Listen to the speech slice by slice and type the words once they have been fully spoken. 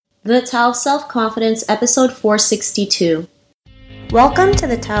The Tao of Self-Confidence, episode 462. Welcome to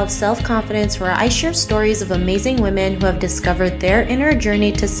the Tao of Self-Confidence, where I share stories of amazing women who have discovered their inner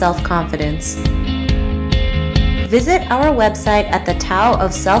journey to self-confidence. Visit our website at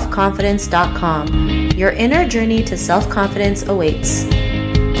thetaoofselfconfidence.com. Your inner journey to self-confidence awaits.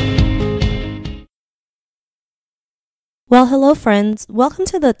 Well, hello friends. Welcome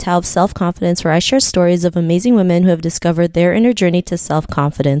to the Tao of Self-Confidence, where I share stories of amazing women who have discovered their inner journey to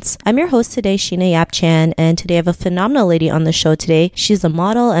self-confidence. I'm your host today, Sheena Yap Chan, and today I have a phenomenal lady on the show today. She's a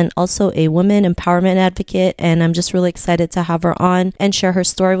model and also a women empowerment advocate, and I'm just really excited to have her on and share her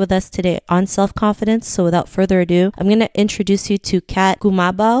story with us today on self-confidence. So without further ado, I'm going to introduce you to Kat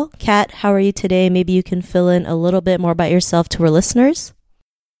Gumabao. Kat, how are you today? Maybe you can fill in a little bit more about yourself to our listeners.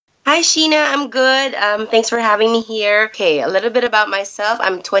 Hi, Sheena. I'm good. Thanks for having me here. Okay, a little bit about myself.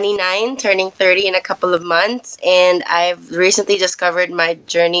 I'm 29, turning 30 in a couple of months, and I've recently discovered my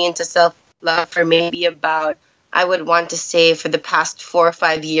journey into self-love for maybe about, I would want to say, for the past 4 or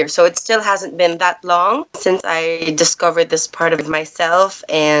 5 years. So it still hasn't been that long since I discovered this part of myself,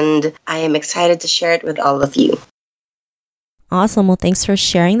 and I am excited to share it with all of you. Awesome. Well, thanks for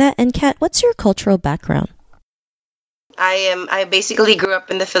sharing that. And Kat, what's your cultural background? I basically grew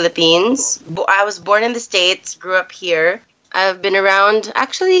up in the Philippines. I was born in the States, grew up here. I've been around,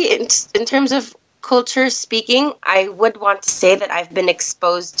 actually, in terms of culture speaking, I would want to say that I've been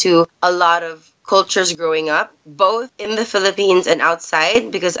exposed to a lot of cultures growing up, both in the Philippines and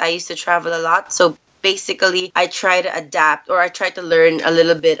outside, because I used to travel a lot. So basically, I try to adapt, or I try to learn a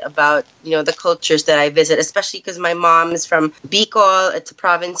little bit about, the cultures that I visit, especially because my mom is from Bicol. It's a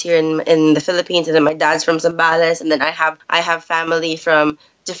province here in the Philippines, and then my dad's from Zambales, and then I have family from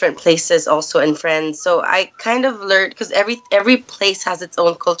different places also, and friends. So I kind of learned, because every place has its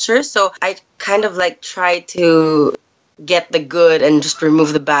own culture, so I kind of try to get the good and just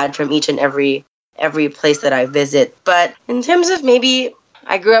remove the bad from each and every place that I visit. But in terms of, maybe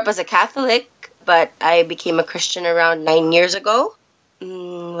I grew up as a Catholic, but I became a Christian around 9 years ago.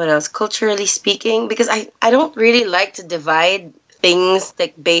 What else? Culturally speaking, because I don't really like to divide things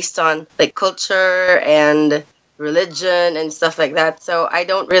based on culture and religion and stuff like that. So I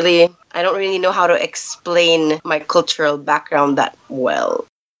don't really know how to explain my cultural background that well.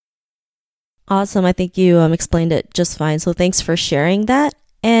 Awesome. I think you explained it just fine. So thanks for sharing that.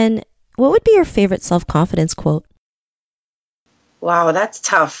 And what would be your favorite self-confidence quote? Wow, that's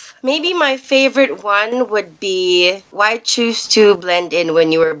tough. Maybe my favorite one would be, "Why choose to blend in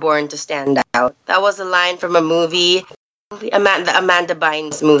when you were born to stand out?" That was a line from a movie, the Amanda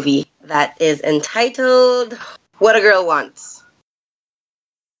Bynes movie, that is entitled What a Girl Wants.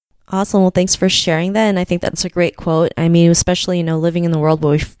 Awesome. Well, thanks for sharing that. And I think that's a great quote. I mean, especially, living in the world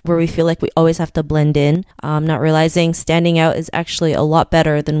where we feel like we always have to blend in, not realizing standing out is actually a lot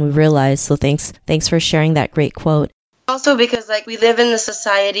better than we realize. So thanks for sharing that great quote. Also because we live in a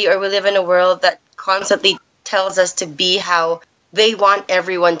society, or we live in a world that constantly tells us to be how they want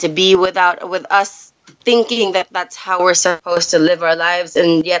everyone to be, with us thinking that that's how we're supposed to live our lives,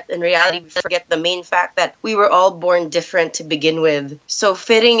 and yet in reality we forget the main fact that we were all born different to begin with. So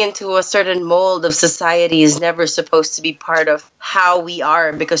fitting into a certain mold of society is never supposed to be part of how we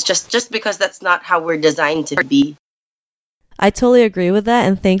are, because just because that's not how we're designed to be. I totally agree with that,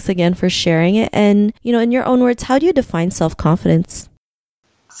 and thanks again for sharing it. And, in your own words, how do you define self-confidence?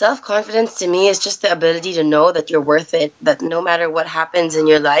 Self-confidence to me is just the ability to know that you're worth it, that no matter what happens in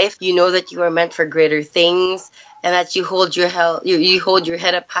your life, you know that you are meant for greater things, and that you hold your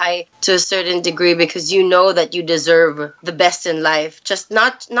head up high to a certain degree, because you know that you deserve the best in life. Just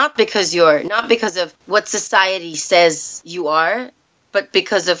not because of what society says you are, but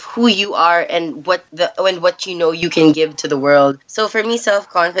because of who you are and what you can give to the world. So for me,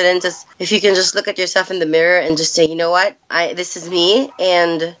 self-confidence is if you can just look at yourself in the mirror and just say, you know what, this is me,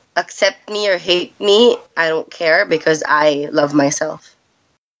 and accept me or hate me, I don't care, because I love myself.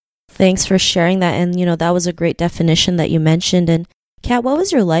 Thanks for sharing that. And, that was a great definition that you mentioned. And Kat, what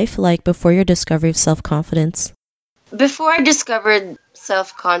was your life like before your discovery of self-confidence? Before I discovered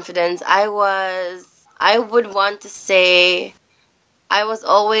self-confidence, I would want to say, I was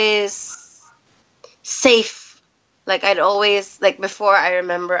always safe. Before, I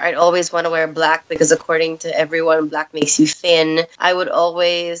remember I'd always want to wear black, because according to everyone, black makes you thin. I would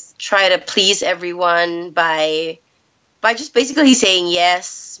always try to please everyone by just basically saying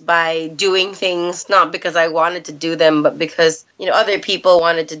yes, by doing things, not because I wanted to do them, but because, other people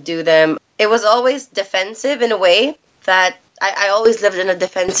wanted to do them. It was always defensive in a way that I always lived in a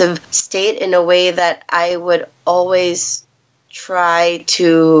defensive state, in a way that I would always try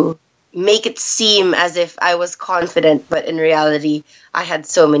to make it seem as if I was confident, but in reality, I had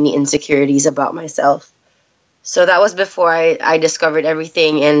so many insecurities about myself. So that was before I discovered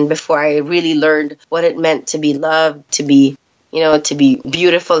everything, and before I really learned what it meant to be loved, to be, to be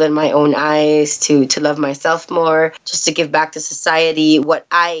beautiful in my own eyes, to love myself more, just to give back to society what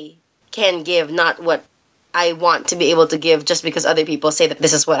I can give, not what I want to be able to give just because other people say that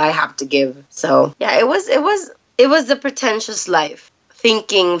this is what I have to give. So yeah, it was a pretentious life,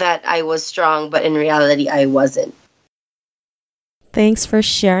 thinking that I was strong, but in reality I wasn't. Thanks for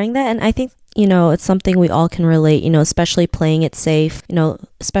sharing that. And I think, it's something we all can relate, especially playing it safe,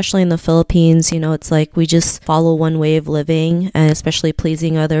 especially in the Philippines, it's like we just follow one way of living, and especially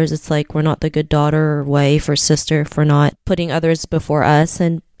pleasing others. It's like we're not the good daughter or wife or sister for not putting others before us.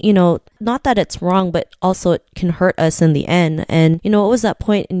 And, not that it's wrong, but also it can hurt us in the end. And, what was that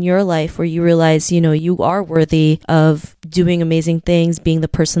point in your life where you realized, you are worthy of doing amazing things, being the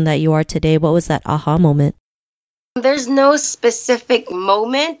person that you are today? What was that aha moment? There's no specific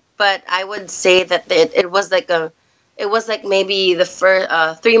moment, but I would say that it was like maybe the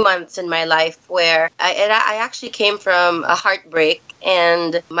first 3 months in my life where I actually came from a heartbreak,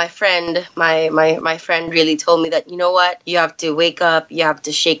 and my friend really told me that, you know what, you have to wake up, you have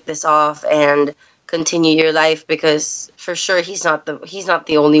to shake this off and continue your life, because for sure he's not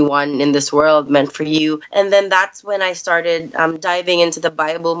the only one in this world meant for you. And then that's when I started diving into the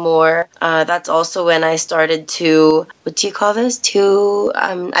Bible more. That's also when I started to, what do you call this?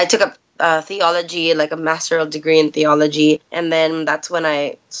 I took up theology, like a master's degree in theology, and then that's when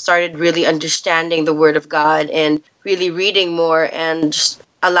I started really understanding the Word of God and really reading more and just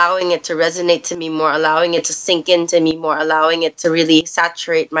allowing it to resonate to me more, allowing it to sink into me more, allowing it to really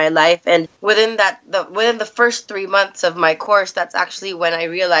saturate my life. And within the first 3 months of my course, that's actually when I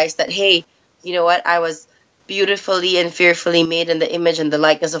realized that, hey, you know what, I was beautifully and fearfully made in the image and the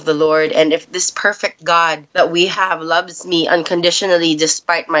likeness of the Lord. And if this perfect God that we have loves me unconditionally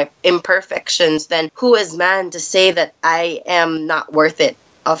despite my imperfections, then who is man to say that I am not worth it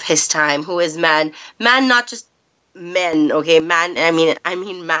of his time? Who is man? Man, not just men, okay? Man, I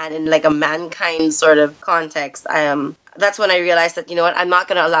mean man in like a mankind sort of context. That's when I realized that, you know what, I'm not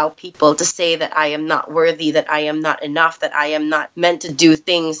going to allow people to say that I am not worthy, that I am not enough, that I am not meant to do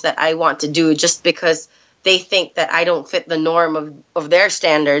things that I want to do just because they think that I don't fit the norm of their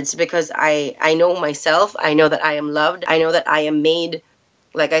standards. Because I know myself. I know that I am loved. I know that I am made,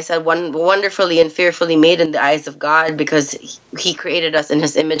 like I said, wonderfully and fearfully made in the eyes of God, because he created us in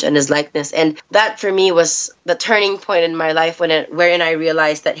his image and his likeness. And that for me was the turning point in my life wherein I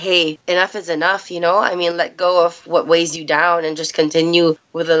realized that, hey, enough is enough, let go of what weighs you down and just continue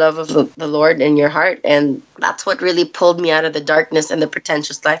with the love of the Lord in your heart. And that's what really pulled me out of the darkness and the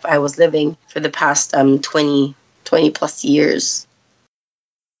pretentious life I was living for the past 20 plus years.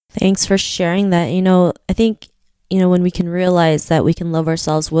 Thanks for sharing that. I think when we can realize that we can love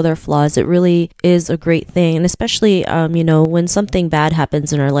ourselves with our flaws, it really is a great thing. And especially, when something bad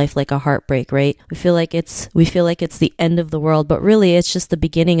happens in our life, like a heartbreak, right? We feel like it's the end of the world, but really it's just the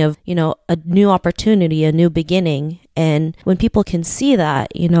beginning of, a new opportunity, a new beginning. And when people can see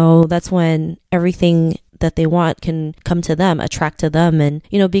that, that's when everything that they want can come to them, attract to them. And,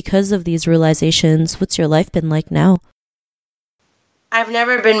 because of these realizations, what's your life been like now? I've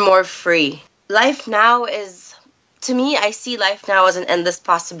never been more free. Life now is, to me, I see life now as an endless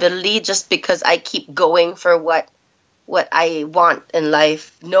possibility, just because I keep going for what I want in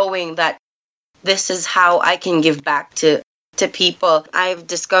life, knowing that this is how I can give back to people. I've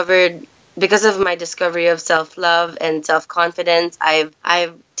discovered, because of my discovery of self-love and self-confidence,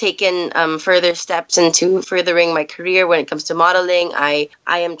 I've taken further steps into furthering my career when it comes to modeling. I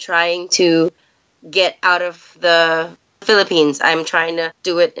am trying to get out of the Philippines. I'm trying to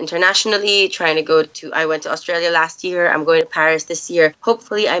do it internationally, I went to Australia last year. I'm going to Paris this year.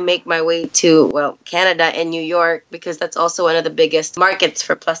 Hopefully I make my way to, Canada and New York, because that's also one of the biggest markets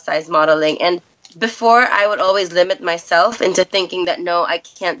for plus size modeling. And before, I would always limit myself into thinking that, no, I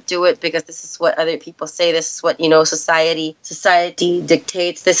can't do it because this is what other people say. This is what, society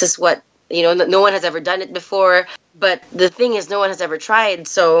dictates. This is what, no one has ever done it before. But the thing is, no one has ever tried.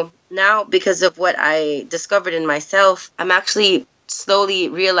 So now, because of what I discovered in myself, I'm actually slowly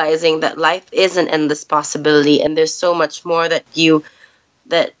realizing that life is an endless possibility, and there's so much more that you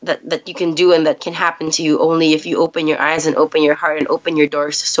can do and that can happen to you only if you open your eyes and open your heart and open your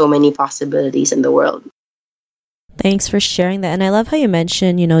doors to so many possibilities in the world. Thanks for sharing that. And I love how you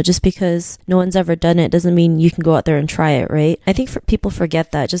mentioned, just because no one's ever done it doesn't mean you can go out there and try it, right? I think people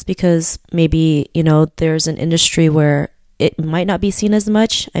forget that just because maybe, there's an industry where it might not be seen as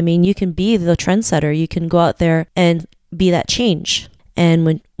much. I mean, you can be the trendsetter. You can go out there and be that change.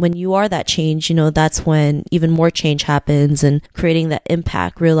 And when you are that change, that's when even more change happens, and creating that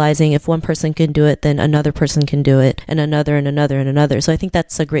impact, realizing if one person can do it, then another person can do it, and another and another and another. So I think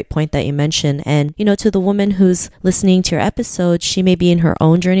that's a great point that you mentioned. And, to the woman who's listening to your episode, she may be in her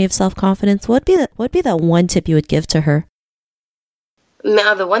own journey of self-confidence. What would be that one tip you would give to her?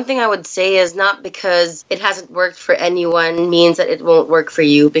 Now, the one thing I would say is not because it hasn't worked for anyone means that it won't work for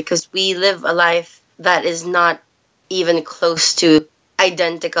you, because we live a life that is not even close to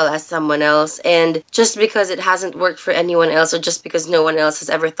identical as someone else. And just because it hasn't worked for anyone else, or just because no one else has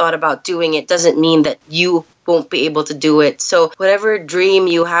ever thought about doing it, doesn't mean that you won't be able to do it. So whatever dream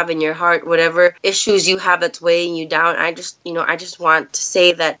you have in your heart, whatever issues you have that's weighing you down, I just want to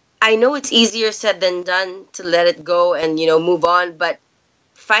say that I know it's easier said than done to let it go and, move on, but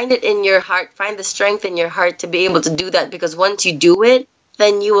find it in your heart, find the strength in your heart to be able to do that, because once you do it,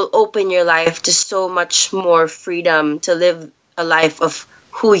 then you will open your life to so much more freedom to live a life of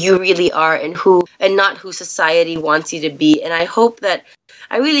who you really are and not who society wants you to be. And I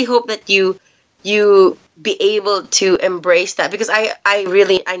really hope that you be able to embrace that, because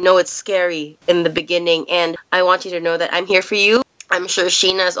I know it's scary in the beginning, and I want you to know that I'm here for you. I'm sure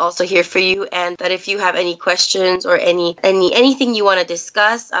Sheena is also here for you, and that if you have any questions or anything you want to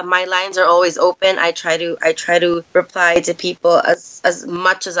discuss, my lines are always open. I try to reply to people as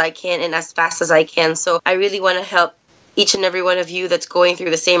much as I can and as fast as I can. So I really want to help each and every one of you that's going through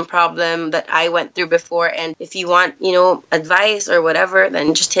the same problem that I went through before. And if you want, advice or whatever,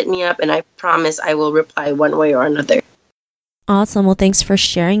 then just hit me up, and I promise I will reply one way or another. Awesome. Well, thanks for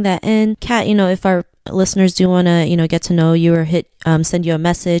sharing that. And Kat, if our listeners do want to, get to know you or send you a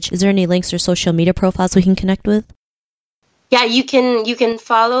message, is there any links or social media profiles we can connect with? Yeah, you can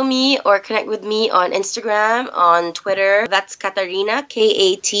follow me or connect with me on Instagram, on Twitter. That's Katarina,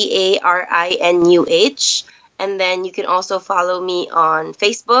 Katarinuh. And then you can also follow me on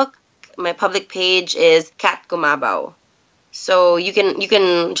Facebook. My public page is Kat Gumabaw. So you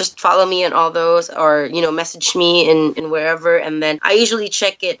can just follow me on all those, or message me in wherever, and then I usually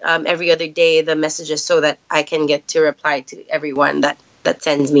check it every other day, the messages, so that I can get to reply to everyone that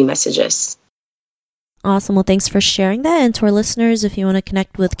sends me messages. Awesome. Well, thanks for sharing that. And to our listeners, if you want to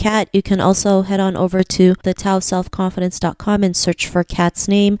connect with Kat, you can also head on over to thetowofselfconfidence.com and search for Kat's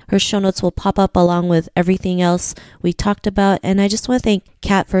name. Her show notes will pop up along with everything else we talked about. And I just want to thank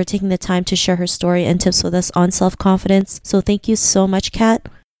Kat for taking the time to share her story and tips with us on self-confidence. So thank you so much, Kat.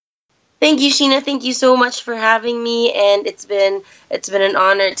 Thank you, Sheena. Thank you so much for having me. And it's been an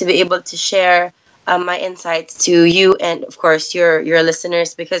honor to be able to share my insights to you and, of course, your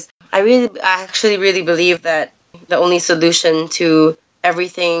listeners, because I actually really believe that the only solution to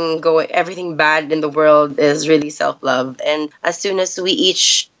everything bad in the world is really self-love. And as soon as we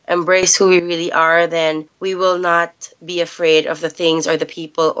each embrace who we really are, then we will not be afraid of the things or the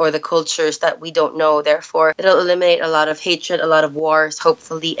people or the cultures that we don't know. Therefore, it'll eliminate a lot of hatred, a lot of wars,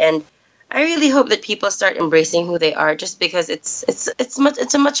 hopefully. And I really hope that people start embracing who they are, just because it's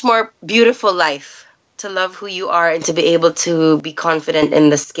a much more beautiful life to love who you are and to be able to be confident in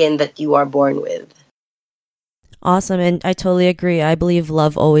the skin that you are born with. Awesome. And I totally agree. I believe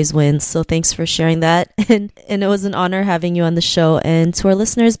love always wins. So thanks for sharing that. And it was an honor having you on the show. And to our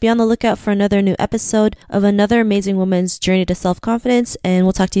listeners, be on the lookout for another new episode of another amazing woman's journey to self-confidence. And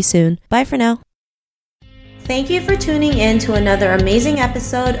we'll talk to you soon. Bye for now. Thank you for tuning in to another amazing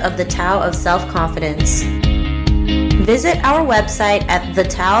episode of The Tao of Self-Confidence. Visit our website at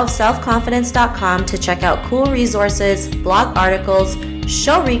thetowofselfconfidence.com to check out cool resources, blog articles,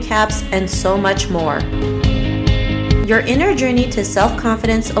 show recaps, and so much more. Your inner journey to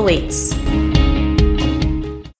self-confidence awaits.